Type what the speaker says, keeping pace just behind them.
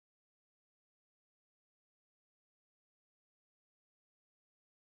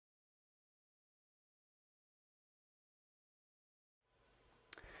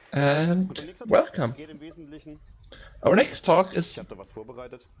and welcome. Our next talk is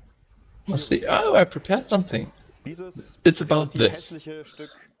mostly, oh, I prepared something. It's about this.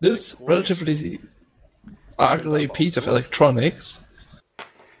 This relatively ugly piece of electronics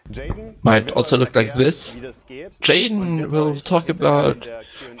might also look like this. Jaden will talk about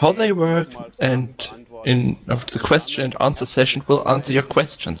how they work, and in the question and answer session will answer your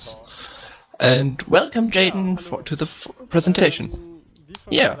questions. And welcome, Jaden, to the presentation.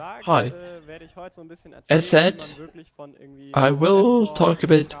 Yeah, hi. As said, I will talk a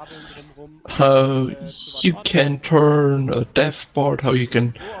bit how you can turn a dev-board, how you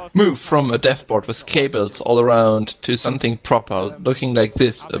can move from a dev-board with cables all around to something proper, looking like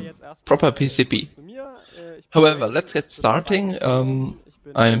this, a proper PCB. However, let's get starting. I'm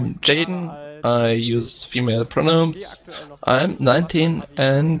Jaden, I use female pronouns, I'm 19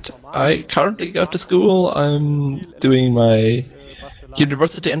 and I currently go to school. I'm doing my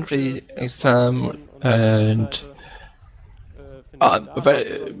university entry exam and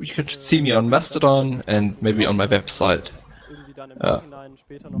you can see me on Mastodon and maybe on my website.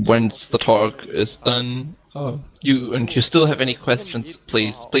 Once the talk is done, you still have any questions,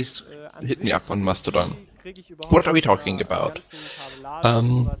 please hit me up on Mastodon. What are we talking about?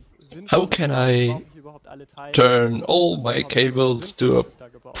 How can I turn all my cables to a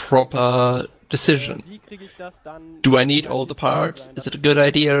proper decision? Do I need all the parts? Is it a good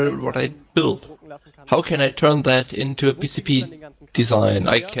idea what I build? How can I turn that into a PCB design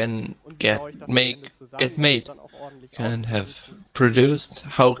I can get made, can have produced?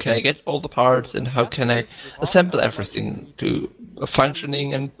 How can I get all the parts, and how can I assemble everything to a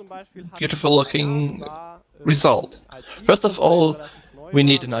functioning and beautiful looking result? First of all, we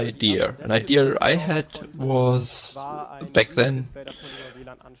need an idea. An idea I had was back then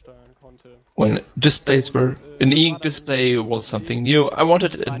when displays were an e-ink display was something new. I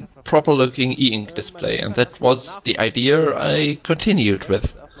wanted a proper looking e-ink display, and that was the idea I continued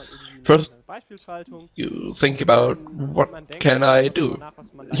with. First, you think about what can I do.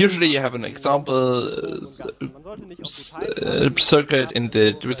 Usually you have an example circuit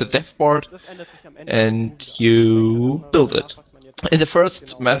with the dev board and you build it. In the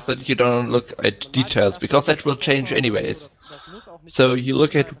first method you don't look at details because that will change anyways. So you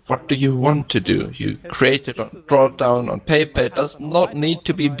look at what do you want to do. You create it, draw it down on paper. It does not need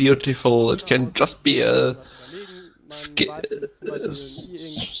to be beautiful. It can just be a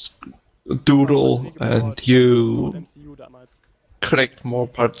doodle, and you connect more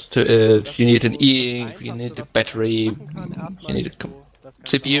parts to it. You need an e-ink, you need a battery, you need a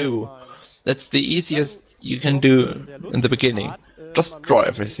CPU. That's the easiest you can do in the beginning. Just draw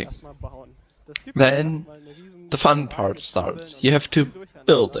everything. Then the fun part starts. You have to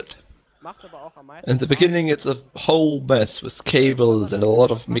build it. In the beginning it's a whole mess with cables and a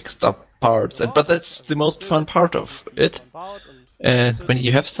lot of mixed up parts, but that's the most fun part of it. And when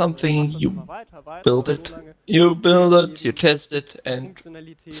you have something, you build it, you test it, and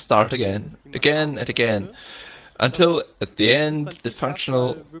start again and again, until at the end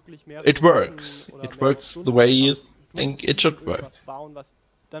it works. It works the way you think it should work.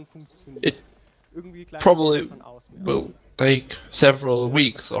 It probably will take several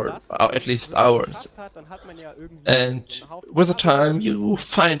weeks or at least hours. And with the time you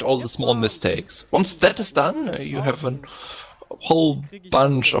find all the small mistakes. Once that is done, you have a whole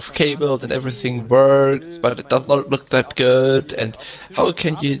bunch of cables and everything works, but it does not look that good. And how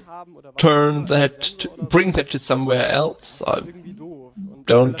can you turn that, bring that to somewhere else? I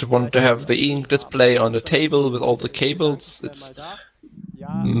don't want to have the e-ink display on the table with all the cables. It's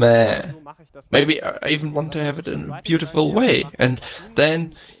meh. Maybe I even want to have it in a beautiful way. And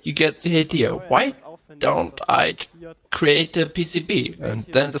then you get the idea. Why don't I create a PCB? And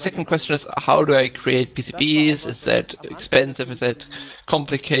then the second question is, how do I create PCBs? Is that expensive? Is that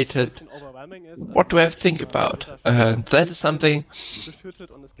complicated? What do I have to think about? That is something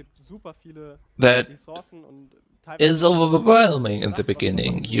that is overwhelming in the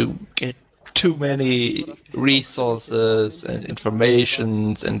beginning. You get too many resources and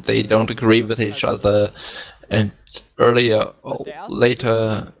informations, and they don't agree with each other. And earlier or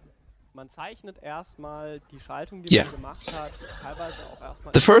later, yeah.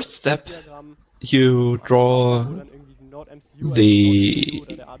 The first step, you draw the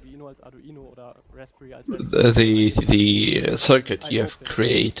circuit you have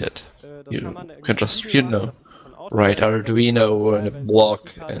created. You can just, write Arduino in a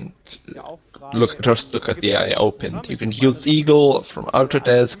block and just look at the I opened. You can use Eagle from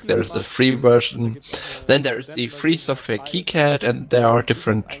Autodesk. There's the free version. Then there's the free software KiCad, and there are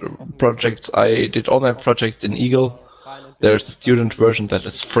different projects. I did all my projects in Eagle. there's a student version that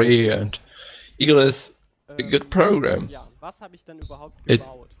is free, and Eagle is a good program. It,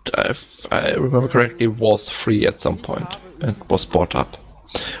 if I remember correctly, was free at some point and was bought up.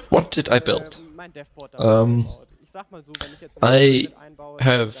 What did I build? I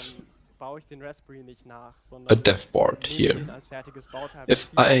have a dev board here. If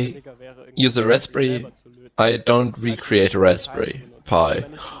I use a Raspberry, I don't recreate a Raspberry Pi.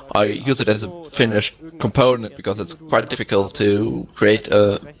 I use it as a finished component because it's quite difficult to create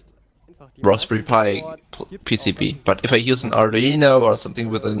a Raspberry Pi PCB. But if I use an Arduino or something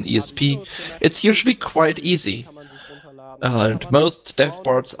with an ESP, it's usually quite easy. And most dev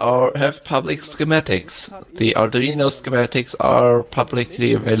boards have public schematics. The Arduino schematics are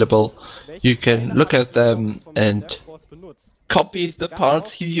publicly available. You can look at them and copy the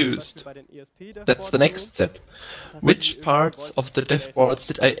parts you used. That's the next step. Which parts of the dev boards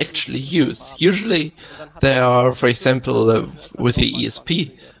did I actually use? Usually they are, for example, with the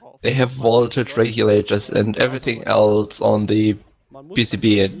ESP, they have voltage regulators and everything else on the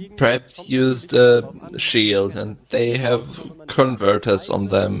PCB, and perhaps used a shield, and they have converters on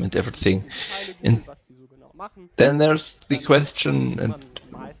them and everything. And then there's the question, and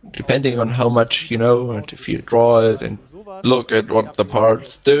depending on how much you know, and if you draw it and look at what the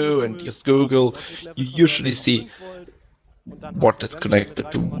parts do and use Google, you usually see what is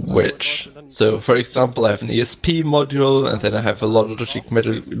connected to which. So, for example, I have an ESP module, and then I have a logic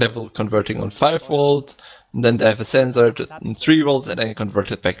level converting on 5 volts, and then I have a sensor to 3 volts, and I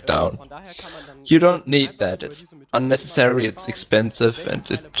convert it back down. You don't need that. It's unnecessary, it's expensive, and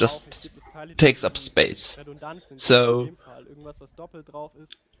it just takes up space. So,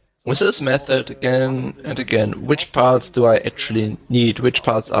 with this method, again and again, which parts do I actually need? Which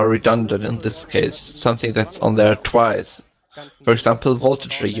parts are redundant in this case? Something that's on there twice. For example,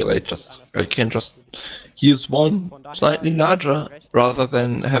 voltage regulators. I can just use one slightly larger rather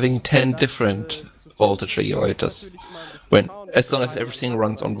than having 10 different voltage regulators, as long as everything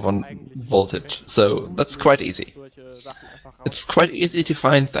runs on one voltage. So that's quite easy. It's quite easy to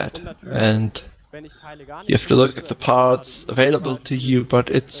find that, and you have to look at the parts available to you, but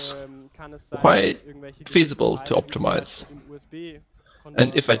it's quite feasible to optimize.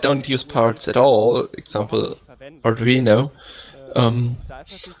 And if I don't use parts at all, example Arduino,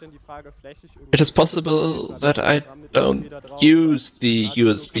 it is possible that I don't use the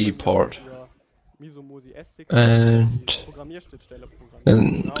USB port. And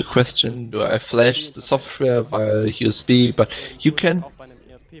then the question, do I flash the software via USB? But you can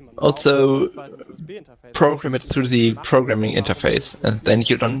also program it through the programming interface, and then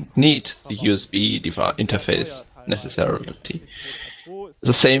you don't need the USB interface necessarily.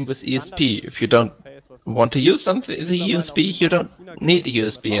 The same with ESP. If you don't want to use something, the USB, you don't need the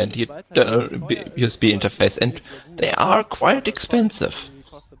USB and USB interface, and they are quite expensive.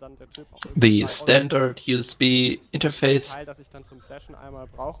 The standard USB interface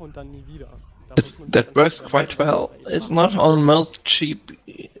that works quite well is not on most cheap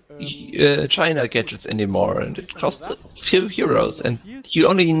China gadgets anymore, and it costs a few euros, and you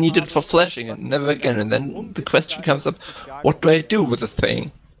only need it for flashing and never again. And then the question comes up, what do I do with the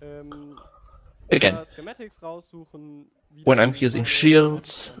thing? Again, when I'm using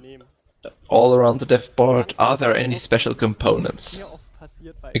shields all around the dev board, are there any special components?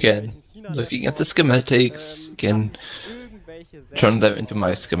 Again, looking at the schematics, can turn them into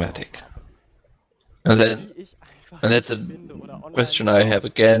my schematic. And that's a question I have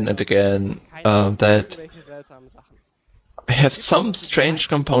again and again, that I have some strange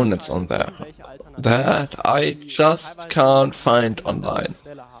components on there that I just can't find online.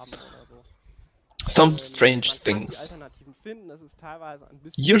 Some strange things.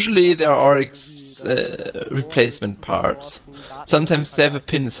 Usually there are replacement parts. Sometimes they have a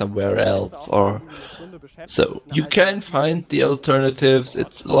pin somewhere else, or so you can find the alternatives.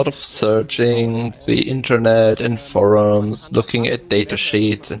 It's a lot of searching the internet and forums, looking at data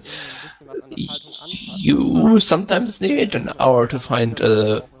sheets, and you sometimes need an hour to find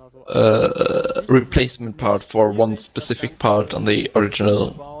a replacement part for one specific part on the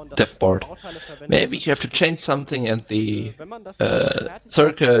original dev board. Maybe you have to change something in the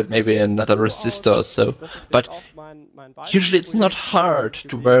circuit, maybe another resistor or so, but usually it's not hard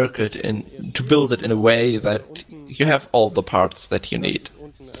to work it in, to build it in a way that you have all the parts that you need.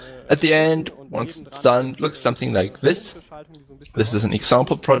 At the end, once it's done, it looks something like this. This is an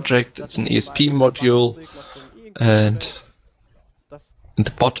example project, it's an ESP module, and in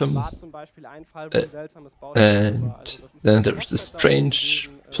the bottom, and then there's this strange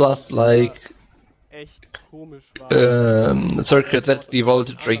plus-like circuit, that's the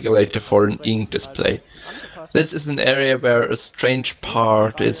voltage regulator for an ink display. This is an area where a strange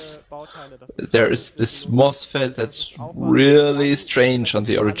part is. There is this MOSFET that's really strange on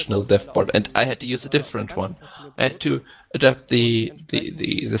the original Dev-Board, and I had to use a different one. I had to adapt the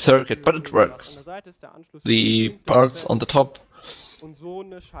circuit, but it works. The parts on the top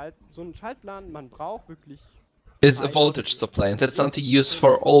is a voltage supply, and that's something used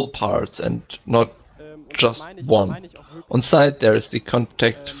for all parts and not just one. On side there is the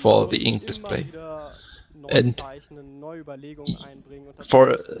contact for the ink display. And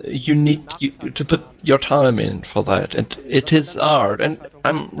you need to put your time in for that, and it is art, and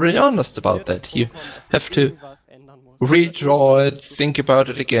I'm really honest about that. You have to redraw it, think about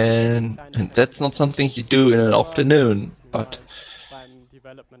it again, and that's not something you do in an afternoon, but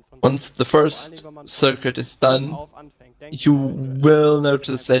once the first circuit is done, you will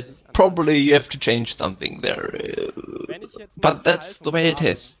notice that probably you have to change something there, but that's the way it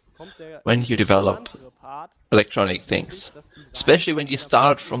is when you develop electronic things. Especially when you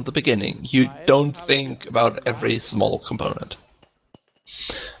start from the beginning, you don't think about every small component.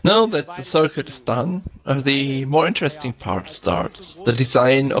 Now that the circuit is done, the more interesting part starts, the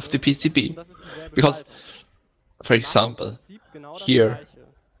design of the PCB. Because, for example, here,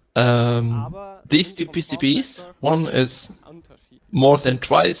 these two PCBs, one is more than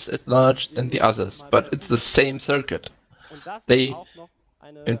twice as large than the others, but it's the same circuit. They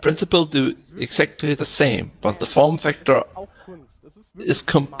in principle do exactly the same, but the form factor is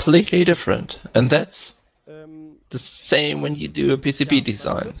completely different, and that's the same when you do a PCB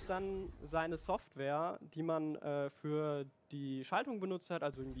design.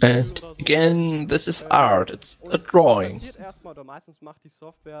 And again, this is art, it's a drawing.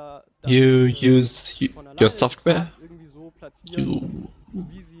 You use your software,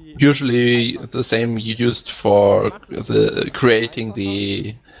 usually the same you used for creating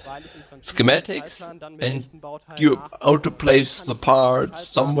the schematics, and you auto-place the parts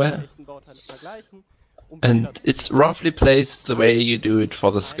somewhere, and it's roughly placed the way you do it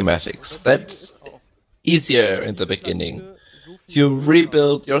for the schematics. That's easier in the beginning. You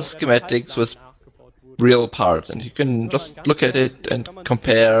rebuild your schematics with real parts, and you can just look at it and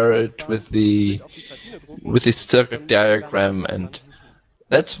compare it with the circuit diagram, and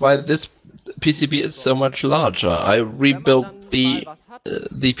that's why this PCB is so much larger. I rebuilt the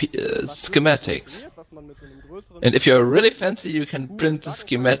schematics. And if you're really fancy, you can print the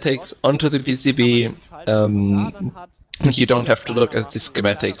schematics onto the PCB. You don't have to look at the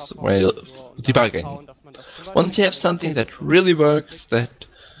schematics while debugging. Once you have something that really works, that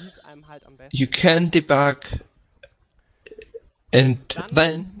you can debug, and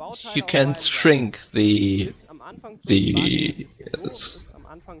then you can shrink the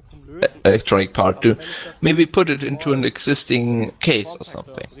electronic part to maybe put it into an existing case or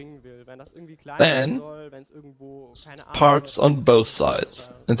something. Then parts on both sides.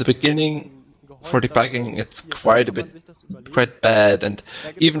 In the beginning, for debugging, it's quite bad, and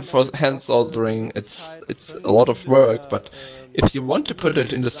even for hand soldering, it's a lot of work. But if you want to put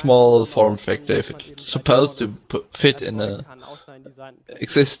it in a small form factor, if it's supposed to fit in a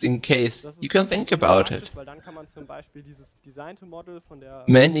existing case, you can think about it.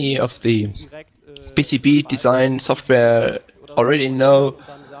 Many of the PCB design software already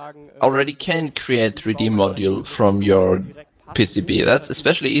can create 3D module from your PCB. That's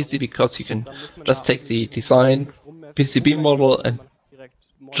especially easy because you can just take the design PCB model and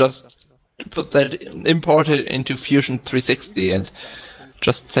just put that, import it into Fusion 360 and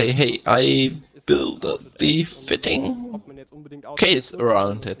just say, hey, I build the fitting case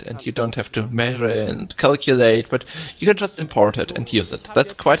around it, and you don't have to measure and calculate, but you can just import it and use it.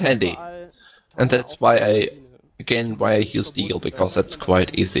 That's quite handy, and that's why I use Eagle, because that's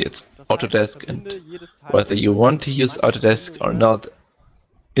quite easy. It's Autodesk, and whether you want to use Autodesk or not,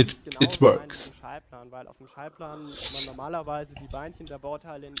 it works.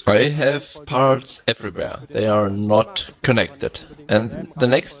 I have parts everywhere. They are not connected. And the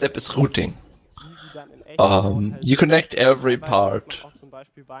next step is routing. You connect every part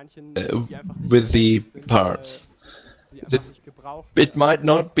with the parts. It might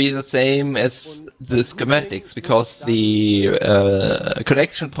not be the same as the schematics, because the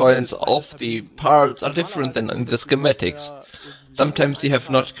connection points of the parts are different than in the schematics. Sometimes you have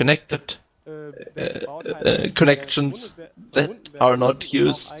not connected connections that are not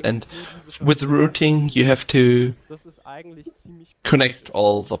used, and with routing you have to connect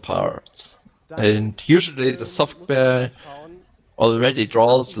all the parts. And usually the software already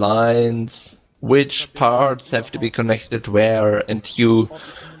draws lines which parts have to be connected where, and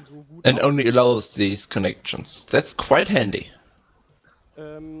only allows these connections. That's quite handy.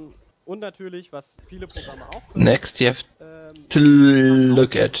 Next, you have to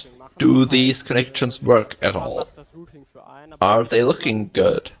look at, do these connections work at all? Are they looking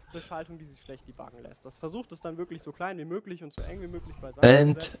good?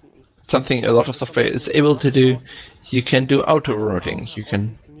 And something a lot of software is able to do, you can do auto routing.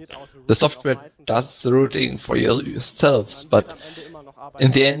 The software does the routing for yourselves, but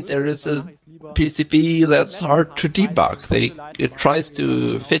in the end there is a PCB that's hard to debug. It tries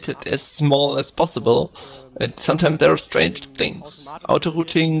to fit it as small as possible, and sometimes there are strange things. Auto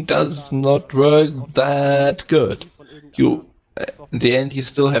routing does not work that good. In the end, you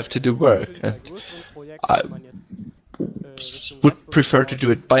still have to do work. And I would prefer to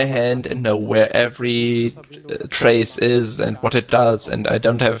do it by hand and know where every trace is and what it does, and I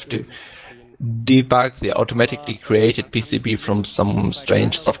don't have to debug the automatically created PCB from some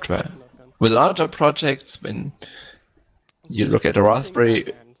strange software. With larger projects, when you look at a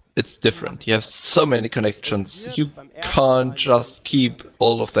Raspberry, it's different. You have so many connections, you can't just keep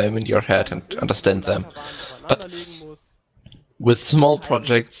all of them in your head and understand them. But with small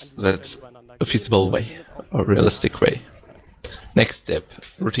projects, that's a feasible way, a realistic way. Next step,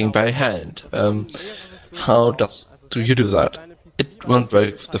 routing by hand. How do you do that? It won't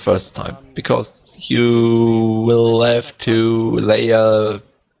work the first time, because you will have to layer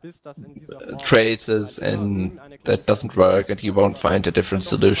traces, and that doesn't work, and you won't find a different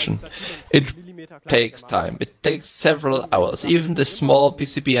solution. It takes time. It takes several hours. Even the small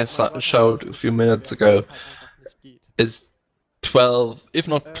PCB I showed a few minutes ago is 12, if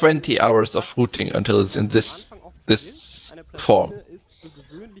not 20 hours of routing until it's in this form.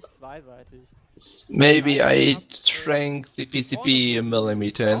 Maybe I shrank the PCB a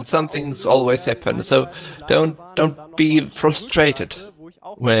millimeter, and some things always happen. So don't be frustrated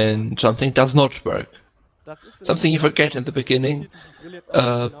when something does not work. Something you forget in the beginning.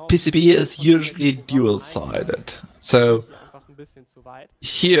 PCB is usually dual-sided. So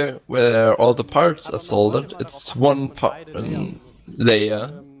here, where all the parts are soldered, it's one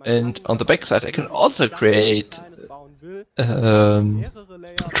layer, and on the backside I can also create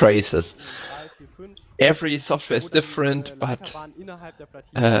traces. Every software is different, but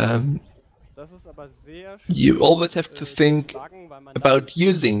you always have to think about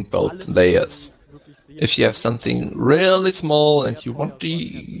using both layers. If you have something really small and you want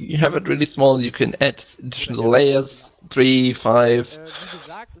to have it really small, you can add additional layers, 3, 5,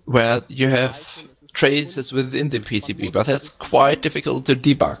 where you have traces within the PCB, but that's quite difficult to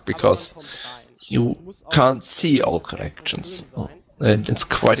debug because you can't see all connections, and it's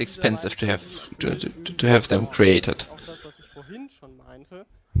quite expensive to have them created.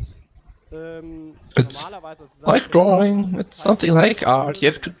 It's like drawing, it's something like art.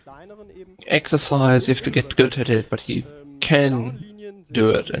 You have to exercise, you have to get good at it, but you can do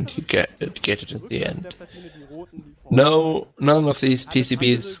it, and you get it in the end. None of these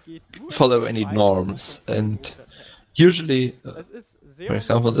PCBs follow any norms, and usually, for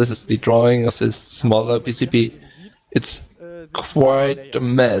example, this is the drawing of this smaller PCB. It's quite a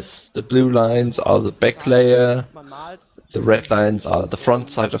mess. The blue lines are the back layer, the red lines are the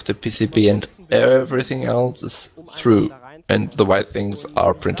front side of the PCB, and everything else is through, and the white things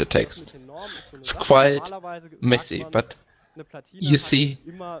are printed text. It's quite messy, but you see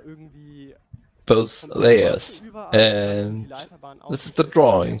both layers, and this is the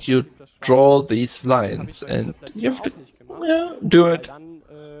drawing. You draw these lines, and you have to do it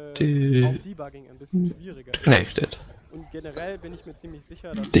to connect it.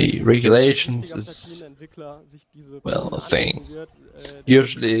 The regulations is, well, a thing.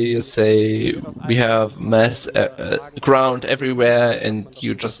 Usually you say we have mass ground everywhere, and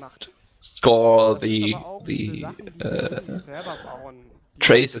you just score the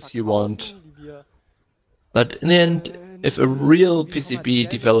traces you want. But in the end, if a real PCB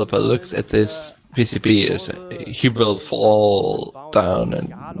developer looks at this PCB, he will fall down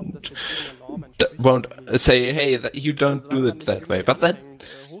and won't say, hey, you don't do it that way. But that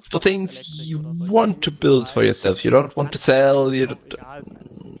for things you want to build for yourself, you don't want to sell, you don't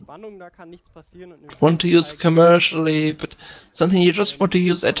want to use commercially, but something you just want to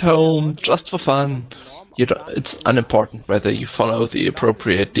use at home, just for fun. It's unimportant whether you follow the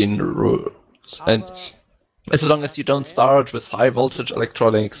appropriate DIN rules. And as long as you don't start with high voltage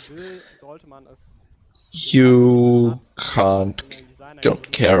electronics, you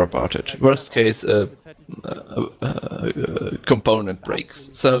don't care about it. Worst case, a component breaks.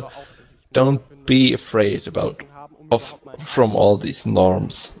 So don't be afraid from all these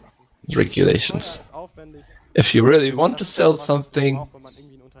norms, regulations. If you really want to sell something,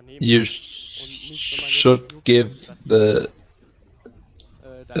 you should give the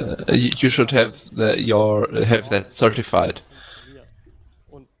you should have that certified,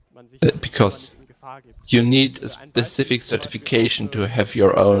 because you need a specific certification to have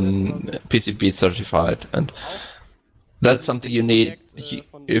your own PCB certified, and that's something you need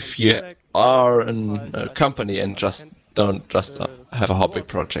if you are a company and don't just have a hobby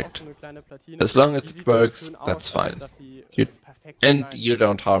project. As long as it works, that's fine. And you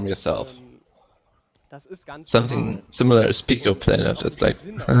don't harm yourself. Something similar is Pico Planet. It's like,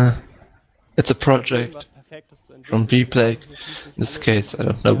 it's a project from Bplague. In this case, I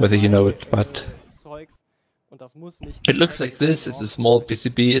don't know whether you know it, but it looks like this. It's a small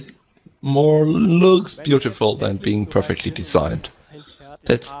PCB. It more looks beautiful than being perfectly designed.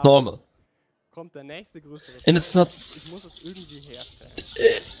 That's normal. And it's not...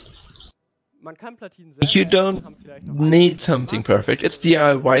 You don't need something perfect. It's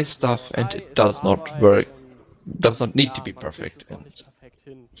DIY stuff, and it does not work. Does not need to be perfect and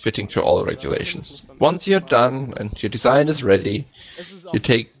fitting to all regulations. Once you're done and your design is ready, you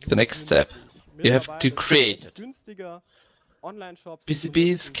take the next step. You have to create it.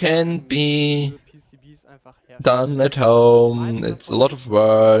 PCBs can be done at home. It's a lot of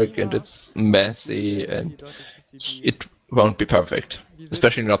work and it's messy and it won't be perfect,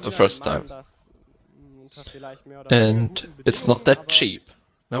 especially not the first time. And it's not that cheap.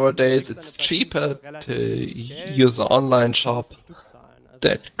 Nowadays it's cheaper to use an online shop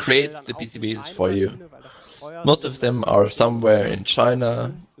that creates the PCBs for you. Most of them are somewhere in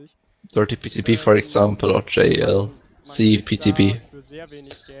China, 30 PCB for example, or JLC PCB.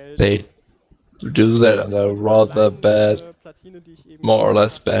 They do that under rather bad, more or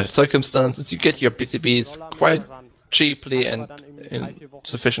less bad circumstances. You get your PCBs quite cheaply and in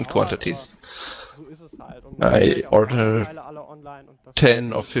sufficient quantities. I order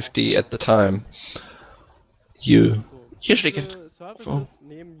 10 or 50 at the time. You usually get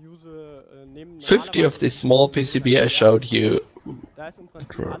 50 of this small PCB I showed you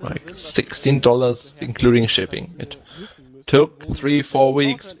for like $16 including shipping. It took 3-4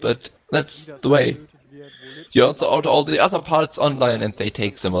 weeks, but that's the way. You also order all the other parts online and they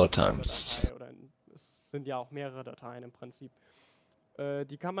take similar times.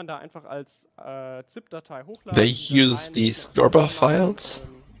 They use these Gerber files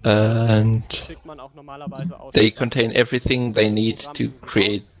and they contain everything they need to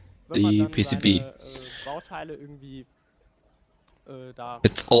create the PCB.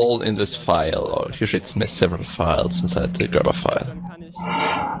 It's all in this file, or usually it's several files inside the Gerber file.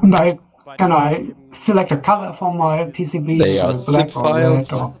 Can I select a color for my PCB? They are zip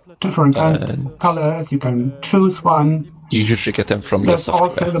files, or different colors. You can choose one. You usually get them from your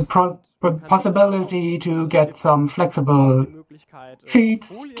software. There's also the possibility to get some flexible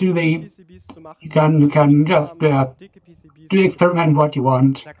sheets to the. You can just do experiment what you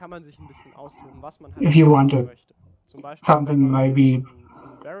want. If you want something maybe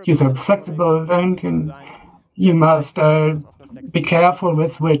use a flexible thing, you must be careful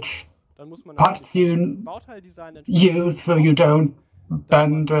with which parts you use so you don't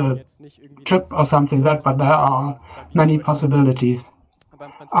bend a chip or something like that, but there are many possibilities.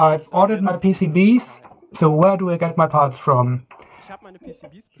 I've ordered my PCBs, so where do I get my parts from?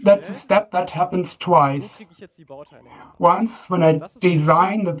 That's a step that happens twice. Once when I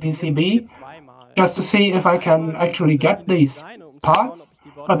design the PCB, just to see if I can actually get these parts,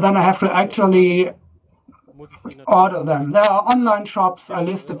 but then I have to actually order them. There are online shops, I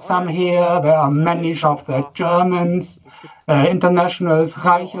listed some here, there are many shops, there are Germans, internationals,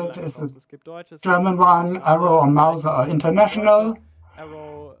 Reichelt is a German one, Arrow or Mauser are international.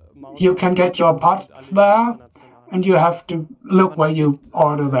 You can get your parts there, and you have to look where you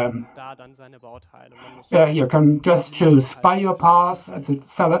order them. You can just choose buy your parts as a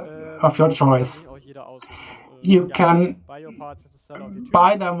seller of your choice. You can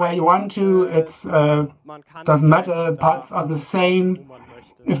buy them where you want to. It's doesn't matter. Parts are the same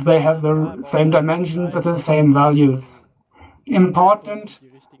if they have the same dimensions at the same values. Important: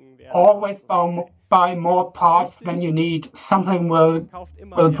 always buy more parts than you need. Something will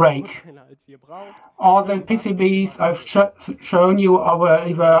break. All the PCBs I've shown you are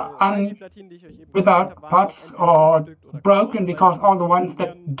either without parts or broken, because all the ones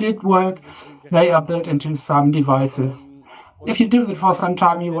that did work, they are built into some devices. If you do it for some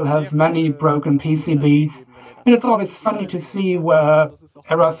time, you will have many broken PCBs. And it's always funny to see where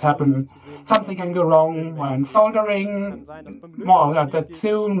errors happen. Something can go wrong when soldering, more like that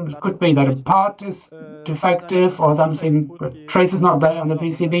soon. It could be that a part is defective or something, the trace is not there on the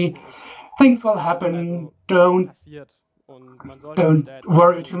PCB. Things will happen. Don't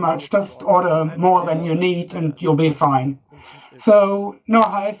worry too much. Just order more than you need and you'll be fine. So now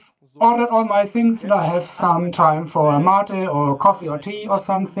I've ordered all my things and I have some time for a mate or coffee or tea or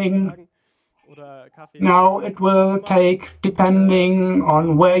something. Now it will take, depending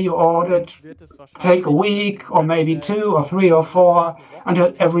on where you ordered, take a week or maybe 2 or 3 or 4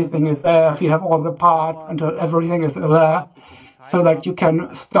 until everything is there, if you have all the parts, until everything is there, so that you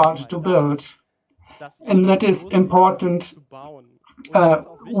can start to build. And that is important.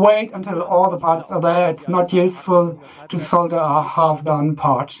 Wait until all the parts are there. It's not useful to solder a half-done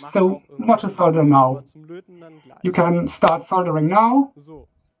part. So what to solder now? You can start soldering now.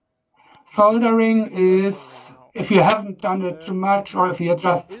 Soldering is, if you haven't done it too much, or if you're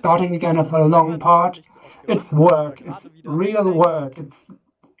just starting again with a long part, it's work. It's real work. It's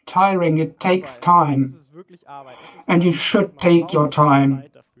tiring. It takes time. And you should take your time.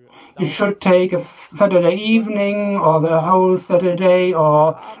 You should take a Saturday evening or the whole Saturday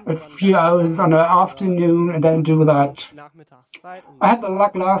or a few hours on an afternoon and then do that. I had the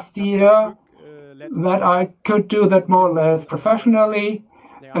luck last year that I could do that more or less professionally,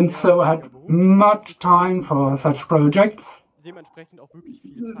 and so I had much time for such projects.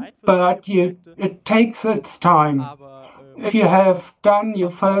 But it takes its time. If you have done your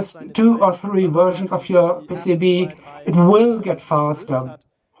first 2 or 3 versions of your PCB, it will get faster.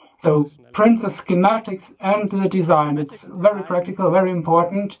 So print the schematics and the design. It's very practical, very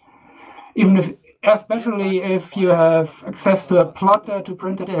important. Especially if you have access to a plotter to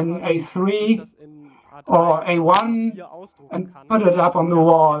print it in A3 or A1 and put it up on the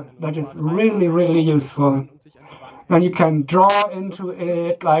wall. That is really, really useful. Then you can draw into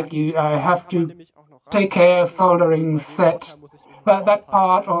it, like I have to take care of soldering set. That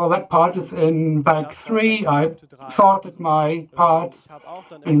part is in bag 3. I sorted my parts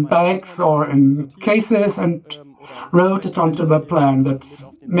in bags or in cases and wrote it onto the plan. That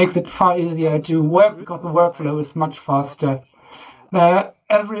makes it far easier to work because the workflow is much faster.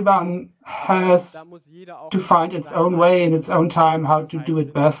 Everyone has to find its own way in its own time how to do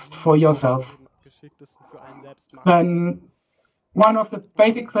it best for yourself. Then one of the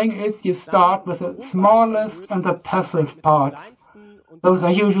basic things is you start with the smallest and the passive parts. Those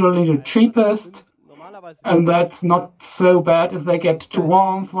are usually the cheapest, and that's not so bad if they get too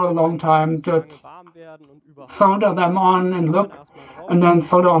warm for a long time. Just solder them on and look, and then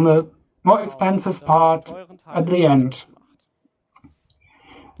solder on the more expensive part at the end.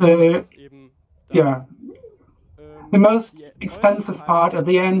 The most expensive part at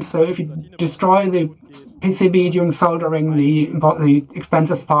the end, so if you destroy the PCB during soldering, the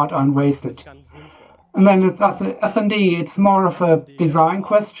expensive part aren't wasted. And then it's SMD. It's more of a design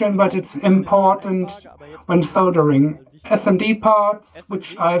question, but it's important when soldering. SMD parts,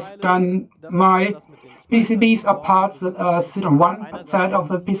 which I've done, my PCBs are parts that sit on one side of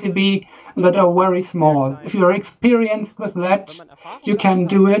the PCB and that are very small. If you're experienced with that, you can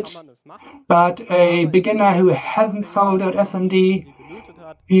do it. But a beginner who hasn't soldered SMD,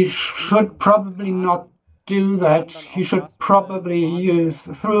 he should probably not do that. He should probably use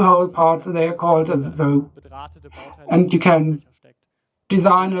through-hole parts, they're called, and you can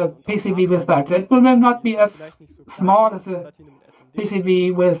design a PCB with that. It will not be as small as a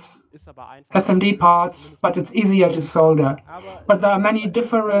PCB with SMD parts, but it's easier to solder. But there are many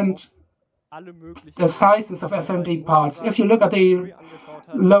different sizes of SMD parts. If you look at the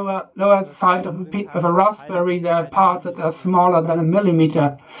lower side of a Raspberry, there are parts that are smaller than a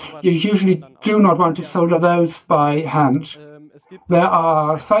millimeter. You usually do not want to solder those by hand. There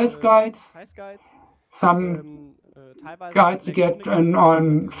are size guides. Some guides you get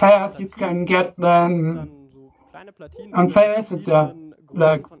on fairs. You can get them on fairs. It's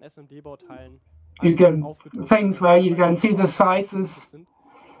like you can things where you can see the sizes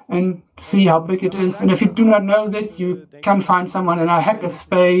and see how big it is. And if you do not know this, you can find someone in a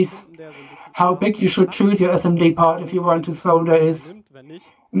hackerspace how big you should choose your SMD part if you want to solder is.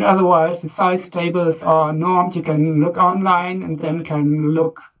 And otherwise, the size tables are normed. You can look online and then can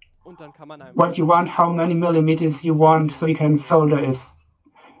look what you want, how many millimeters you want, so you can solder is.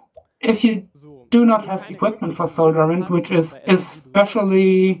 If you do not have equipment for soldering, which is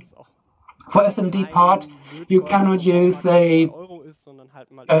especially for SMD part, you cannot use a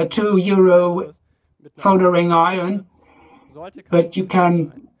 €2 soldering iron, but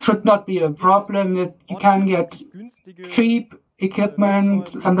should not be a problem. You can get cheap equipment,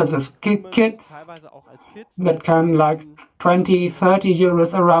 sometimes kits that can like 20-30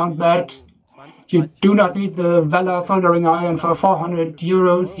 euros around that. You do not need the Vela soldering iron for 400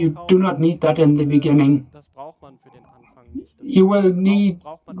 euros. You do not need that in the beginning. You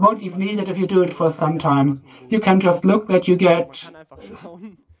won't even need it if you do it for some time. You can just look that you get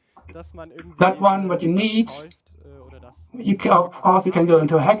that one what you need, Of course, you can go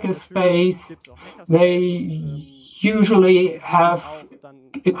into hackerspace. They usually have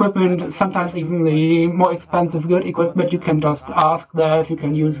equipment, sometimes even the more expensive good equipment. You can just ask there if you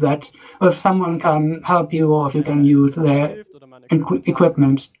can use that, or if someone can help you, or if you can use their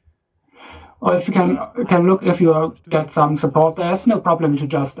equipment. Or if you can look if you get some support. There's no problem to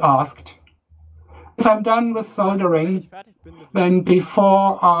just ask. If I'm done with soldering, then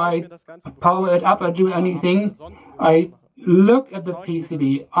before I power it up or do anything, I look at the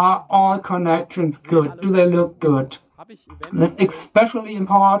PCB. Are all connections good? Do they look good? That's especially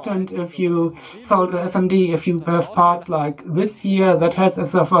important if you solder SMD, if you have parts like this here that has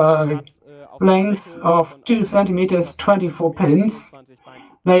a length of 2 centimeters, 24 pins.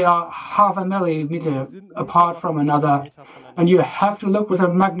 They are half a millimeter apart from another, and you have to look with a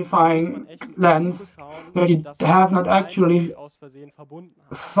magnifying lens that you have not actually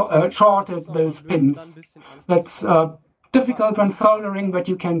shorted those pins. That's difficult when soldering, but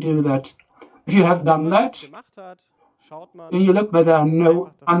you can do that. If you have done that, then you look where there are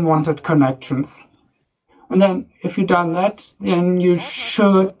no unwanted connections. And then if you've done that, then you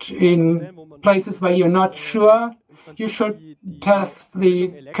should, in places where you're not sure, you should test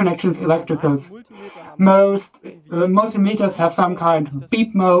the connections electricals. Most multimeters have some kind of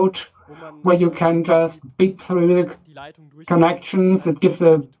beep mode where you can just beep through the connections. It gives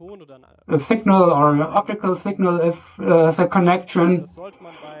a signal or an optical signal if there's a connection.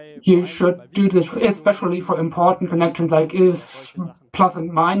 You should do this especially for important connections like is plus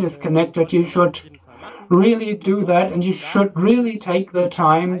and minus connected. You should really do that, and you should really take the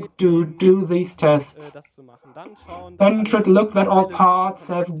time to do these tests. Then you should look that all parts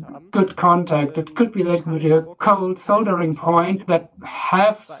have good contact. It could be like with a cold soldering point that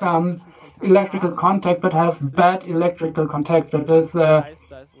have some electrical contact but have bad electrical contact. That there's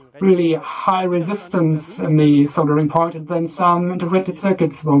really high resistance in the soldering point, and then some integrated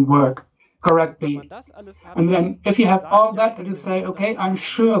circuits won't work correctly. And then if you have all that, and you say, okay, I'm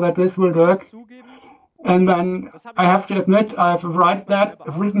sure that this will work, and then I have to admit I've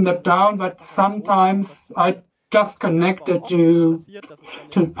written that down, but sometimes I just connect it to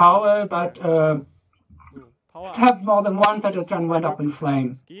power, but have more than one that it then went up in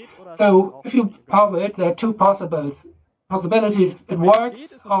flame. So if you power it, there are two possibilities. It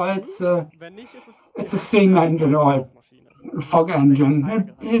works, or it's a steam engine or a fog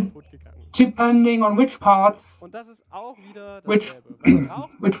engine. Depending on which parts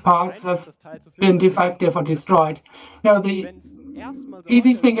have been defective or destroyed. Now the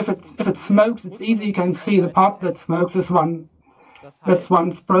easy thing, if it smokes, it's easy. You can see the part that smokes is one that's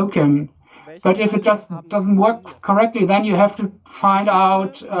once broken. But if it just doesn't work correctly, then you have to find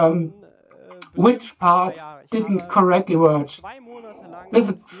out which parts didn't correctly work. This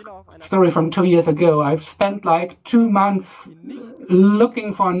is a story from 2 years ago. I've spent like 2 months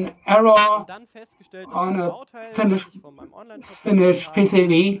looking for an error on a finished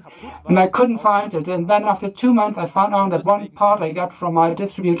PCB, and I couldn't find it. And then after 2 months, I found out that one part I got from my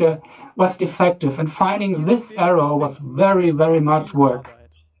distributor was defective, and finding this error was very, very much work.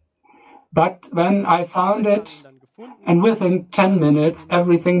 But then I found it, and within 10 minutes,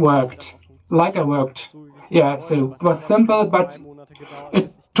 everything worked. Like I worked. Yeah, so it was simple, but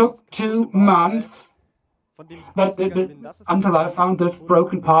it took 2 months until I found this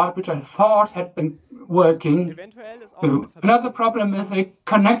broken part, which I thought had been working. So another problem is the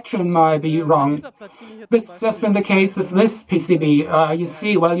connection might be wrong. This has been the case with this PCB. You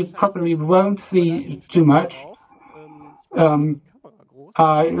see, well, you probably won't see too much.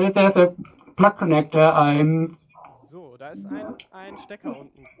 There's a plug connector.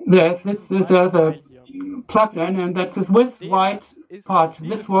 Yes, this is a plug-in, and that's this white part.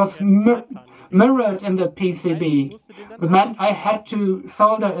 This was mirrored in the PCB. It meant I had to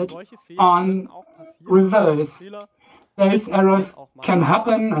solder it on reverse. Those errors can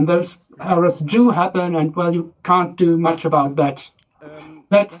happen, and those errors do happen, and well, you can't do much about that.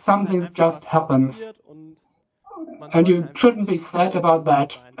 That's something that just happens. And you shouldn't be sad about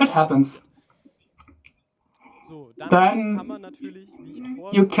that. It happens. Then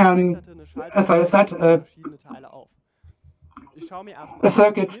you can, as I said, a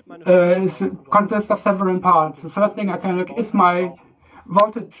circuit consists of several parts. The first thing I can look is my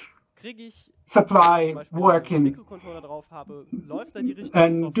voltage supply working,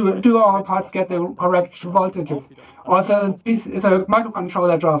 and do all parts get the correct voltages? Also, is a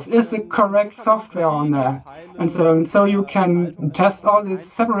microcontroller drive, is the correct software on there, and so on. So you can test all the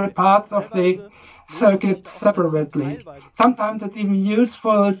separate parts of the circuit separately. Sometimes it's even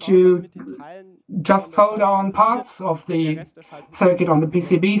useful to just solder on parts of the circuit on the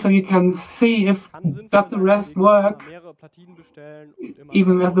PCB, so you can see if does the rest work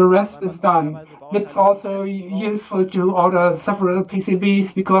even if the rest is done. It's also useful to order several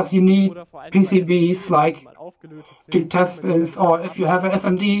PCBs because you need PCBs like to test this, or if you have an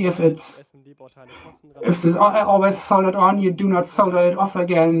SMD, if it's always soldered on, you do not solder it off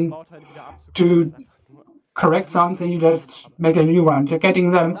again to correct something, you just make a new one. To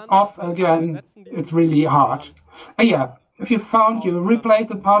getting them off again, it's really hard. Yeah, if you found, you replay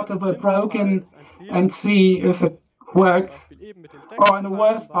the parts that were broken and see if it works. Or in the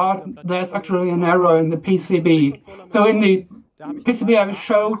worst part, there's actually an error in the PCB. So in the PCB I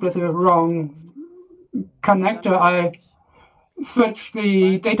showed with the wrong connector, I switched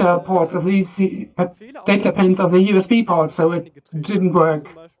the data ports of these data pins of the USB ports, so it didn't work.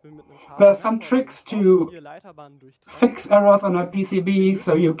 There are some tricks to fix errors on a PCB,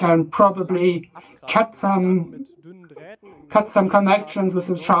 so you can probably cut some connections with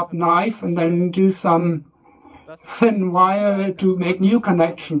a sharp knife and then do some thin wire to make new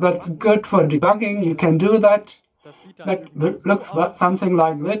connections. That's good for debugging. You can do that. That looks something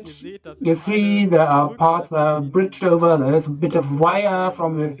like this. You see there are parts that are bridged over. There's a bit of wire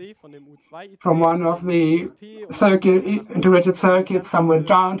from one of the integrated circuits somewhere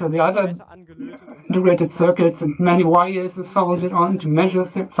down to the other integrated circuits, and many wires are soldered on to measure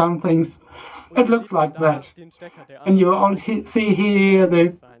some things. It looks like that. And you all see here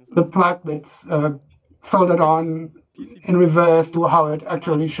the plug that's soldered on in reverse to how it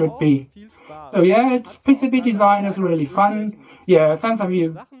actually should be. So yeah, PCB design is really fun. Yeah, sometimes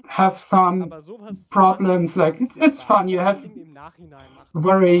you have some problems, like it's fun. You have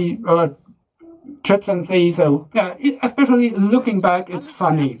very chips and C, so yeah, especially looking back, it's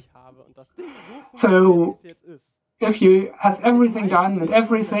funny. So if you have everything done and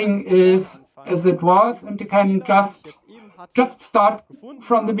everything is as it was, and you can just start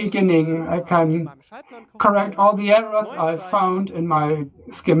from the beginning. I can correct all the errors I found in my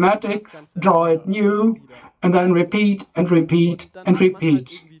schematics, draw it new, and then repeat and repeat and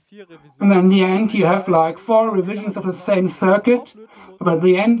repeat. And then in the end you have like 4 revisions of the same circuit, but at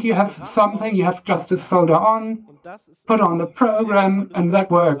the end you have something you have just to solder on, put on the program, and that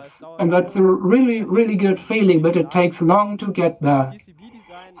works. And that's a really, really good feeling, but it takes long to get there.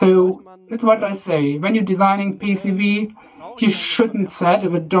 So it's what I say, when you're designing PCB, you shouldn't set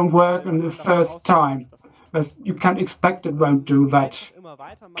if it don't work on the first time, because you can't expect it won't do that.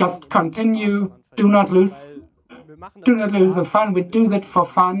 Just continue, do not lose the fun. We do that for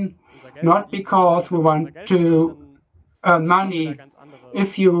fun, not because we want to earn money.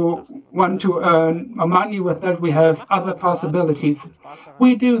 If you want to earn money with that, we have other possibilities.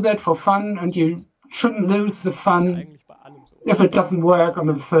 We do that for fun, and you shouldn't lose the fun if it doesn't work on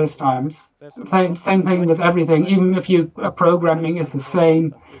the first times. Same thing with everything, even if you programming is the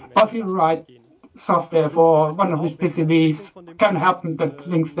same. Or if you write software for one of these PCBs, it can happen that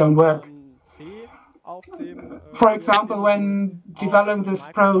things don't work. For example, when developing this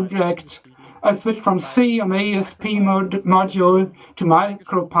project, I switched from C on the ESP module to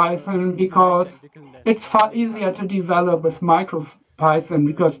MicroPython because it's far easier to develop with MicroPython,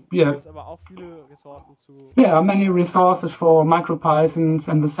 because there are many resources for MicroPythons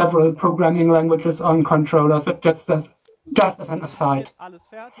and the several programming languages on controllers, but just as an aside.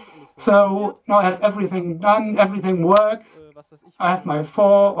 So now I have everything done, everything works. I have my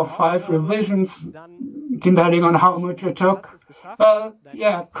 4 or 5 revisions, depending on how much it took. Well,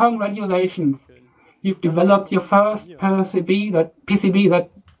 yeah, congratulations. You've developed your first PCB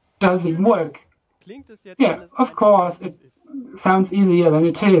that doesn't work. Yeah, of course, it sounds easier than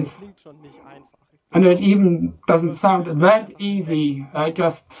it is. And it even doesn't sound that easy. I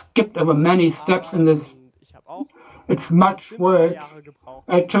just skipped over many steps in this. It's much work.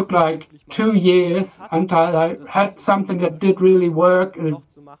 It took like 2 years until I had something that did really work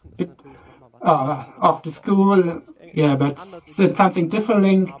after school. Yeah, but it's something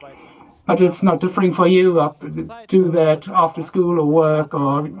differing. But it's not differing for you to do that after school or work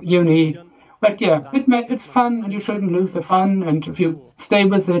or uni. But yeah, it's fun, and you shouldn't lose the fun, and if you stay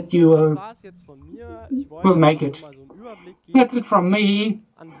with it, you will make it. That's it from me.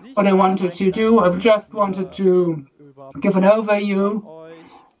 What I wanted to do, I've just wanted to give an overview,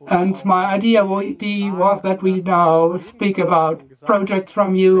 and my idea was that we now speak about projects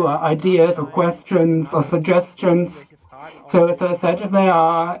from you, or ideas or questions or suggestions. So as I said, if there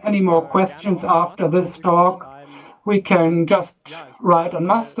are any more questions after this talk, we can just write on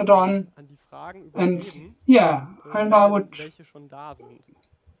Mastodon. And yeah, and I would,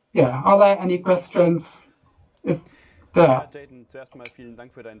 yeah, are there any questions? If there. Dayton, zuerst mal vielen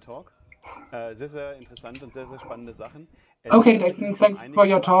Dank für deinen Talk. Sehr, sehr interessante und sehr, sehr spannende Sachen. Okay, Declan, thanks for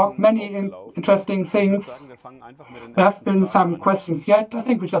your talk. Many interesting things. There have been some questions yet. I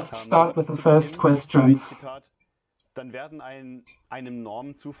think we just start with the first questions. Dann werden einem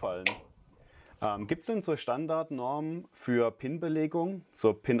Normen zufallen. Gibt es denn so Standardnormen für Pin-Belegung?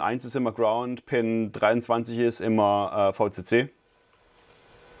 So Pin 1 ist immer Ground, Pin 23 ist immer VCC?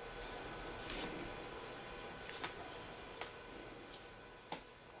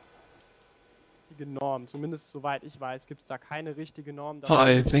 Norm. Zumindest soweit ich weiß, gibt es da keine richtige Norm.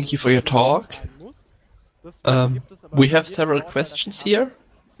 Hi, thank you for your talk. We have several questions here.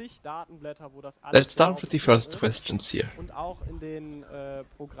 Let's start with the first questions here. Und auch in den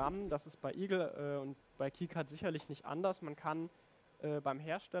Programmen, das ist bei Eagle und bei KiCad sicherlich nicht anders. Man kann beim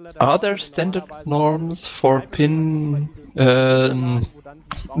Hersteller... Are there standard norms for pin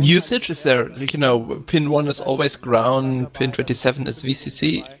usage? Is there, you know, pin 1 is always ground, pin 27 is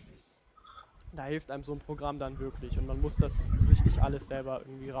VCC? Da hilft einem so ein Programm dann wirklich und man muss das sich nicht alles selber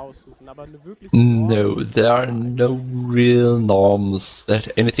irgendwie raussuchen. Aber eine wirkliche No, there are no real norms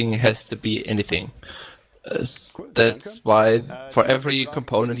that anything has to be anything. That's why for every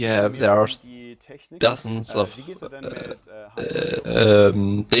component you have, there are dozens of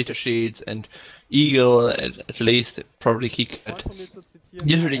data sheets, and Eagle at least, probably KiCad.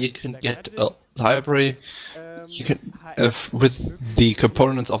 Usually you can get a library you can with the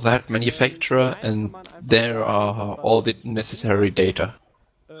components of that manufacturer, and there are all the necessary data.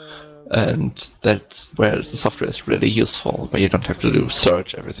 And that's where the software is really useful, where you don't have to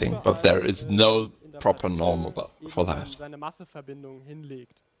search everything, but there is no proper norm for that.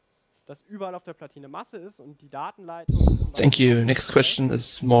 Thank you. Next question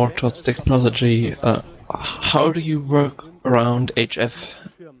is more towards technology. How do you work around HF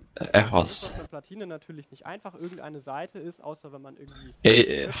errors?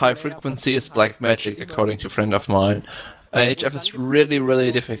 High frequency is black magic, according to a friend of mine. HF is really,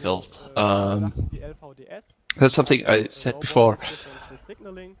 really difficult. That's something I said before.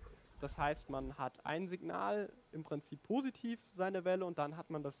 Das heißt, man hat ein Signal, im Prinzip positiv seine Welle, und dann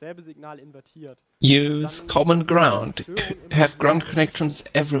hat man dasselbe Signal invertiert. Use common ground. Have ground connections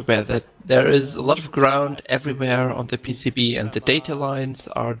everywhere. That there is a lot of ground everywhere on the PCB, and the data lines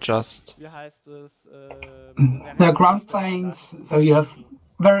are just... Wie heißt es? They're ground planes, so you have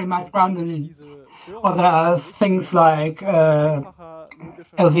very much ground in, or there are things like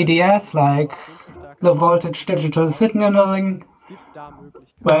LVDS, like low voltage digital signaling,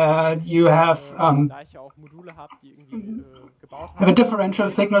 where you have a differential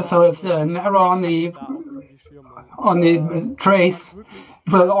signal, so if there's an error on the trace,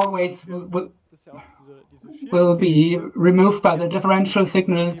 it will always will be removed by the differential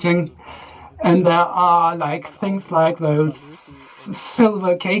signaling. And there are like things like those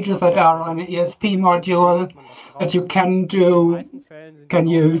silver cages that are on an ESP module that you can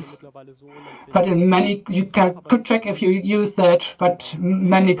use. But in many, you could check if you use that, but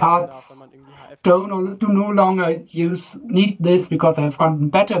many parts do no longer need this because they've gotten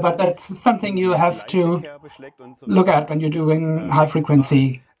better, but that's something you have to look at when you're doing high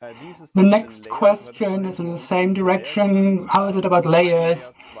frequency. The next question is in the same direction. How is it about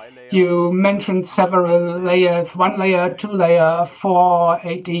layers? You mentioned several layers, 1 layer, 2 layer, 4,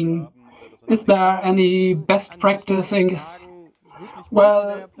 18. Is there any best practices?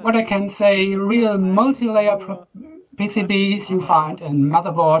 Well, what I can say, real multi-layer PCBs you find in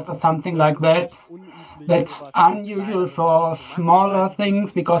motherboards or something like that. That's unusual for smaller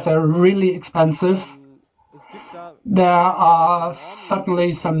things because they're really expensive. There are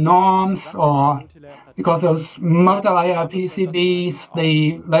certainly some norms, or because those multi-layer PCBs,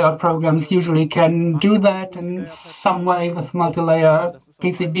 the layout programs usually can do that in some way with multi-layer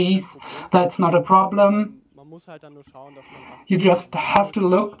PCBs. That's not a problem. You just have to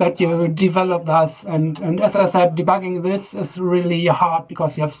look that you develop this, and as I said, debugging this is really hard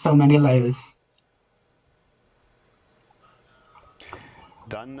because you have so many layers.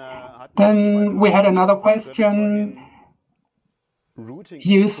 Then we had another question.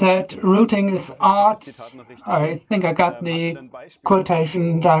 You said routing is art. I think I got the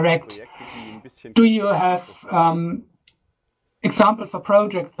quotation direct. Do you have examples for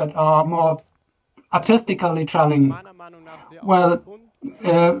projects that are more artistically challenging? Well,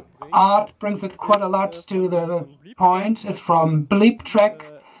 art brings it quite a lot to the point. It's from Bleep Track.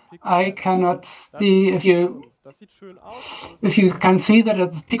 I cannot see if you can see that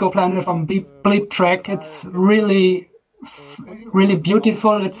it's Pico Planet from Bleep Track. It's really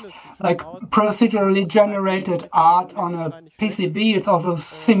beautiful. It's like procedurally generated art on a PCB. It's also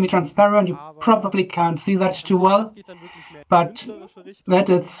semi-transparent. You probably can't see that too well, but that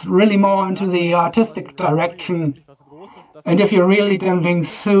it's really more into the artistic direction. And if you're really delving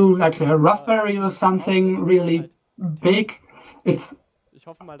through like a Raspberry or something really big, it's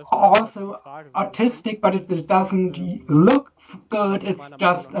also artistic, but it doesn't look good. It's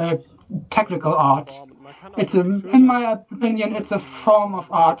just a technical art. It's in my opinion, it's a form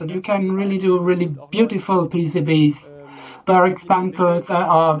of art that you can really do really beautiful PCBs. For example, there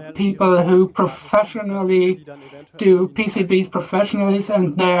are people who professionally do PCBs professionally,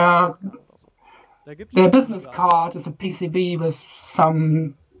 and their business card is a PCB with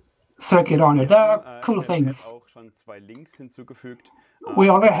some circuit on it. There are cool things. We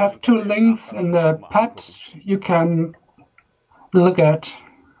already have 2 links in the pad you can look at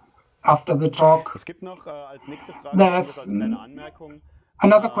after the talk. There's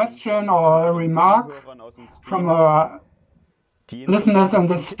another question or a remark from our listeners on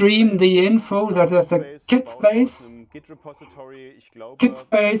the stream, the info that there's a Git space. Git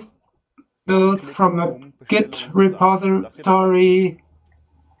space built from a Git repository,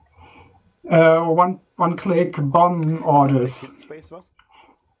 one-click BOM orders.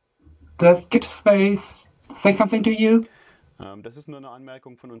 Does Git space say something to you?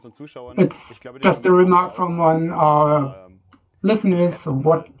 It's just a remark from one of our listeners.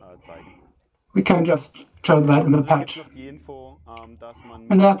 What we can just show that in the patch.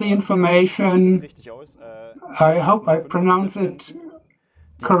 And that's the information, I hope I pronounce it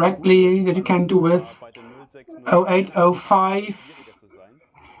correctly, that you can do with 0805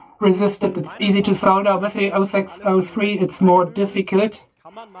 resisted. It's easy to solder. With the 0603 it's more difficult.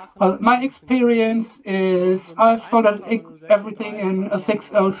 Well, my experience is I've soldered everything in a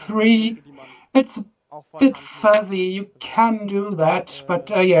 603. It's a bit fuzzy, you can do that, but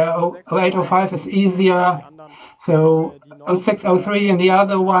yeah, 0805 is easier. So 0603 and the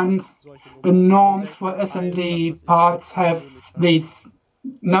other ones, the norms for assembly parts have these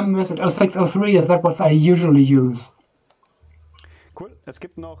numbers at 0603, is that what I usually use. Cool. Es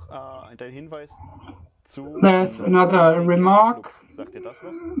gibt noch den Hinweis. There's another remark.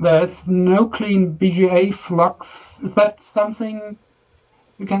 There's no clean BGA flux. Is that something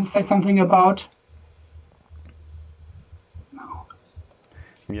you can say something about? No.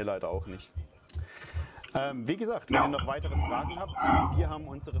 Mir leider auch nicht. Wie gesagt, wenn ihr noch weitere Fragen habt, wir haben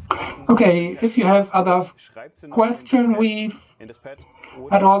unsere Fragen. Okay, if you have other questions, we've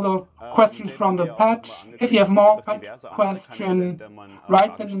had all the questions from the pad. If you have more questions,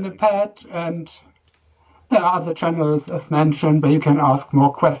 write them in the pad, and there are other channels, as mentioned, where you can ask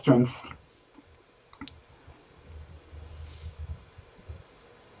more questions.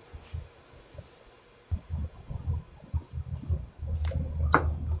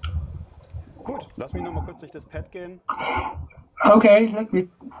 Gut, lass mich noch mal kurz durch das Pad gehen. Okay, let me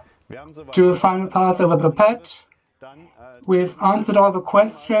do a final pass over the pad. We've answered all the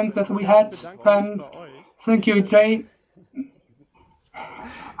questions that we had. Then, thank you, Jay.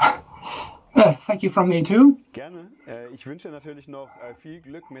 Thank you from me too. Gerne. Ich wünsche natürlich noch viel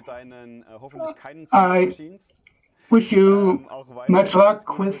Glück mit deinen hoffentlich keinen Smoke Machines. Wish you much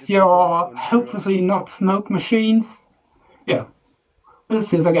luck with your hopefully not smoke machines. Yeah, we'll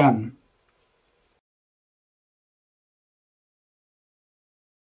see you again.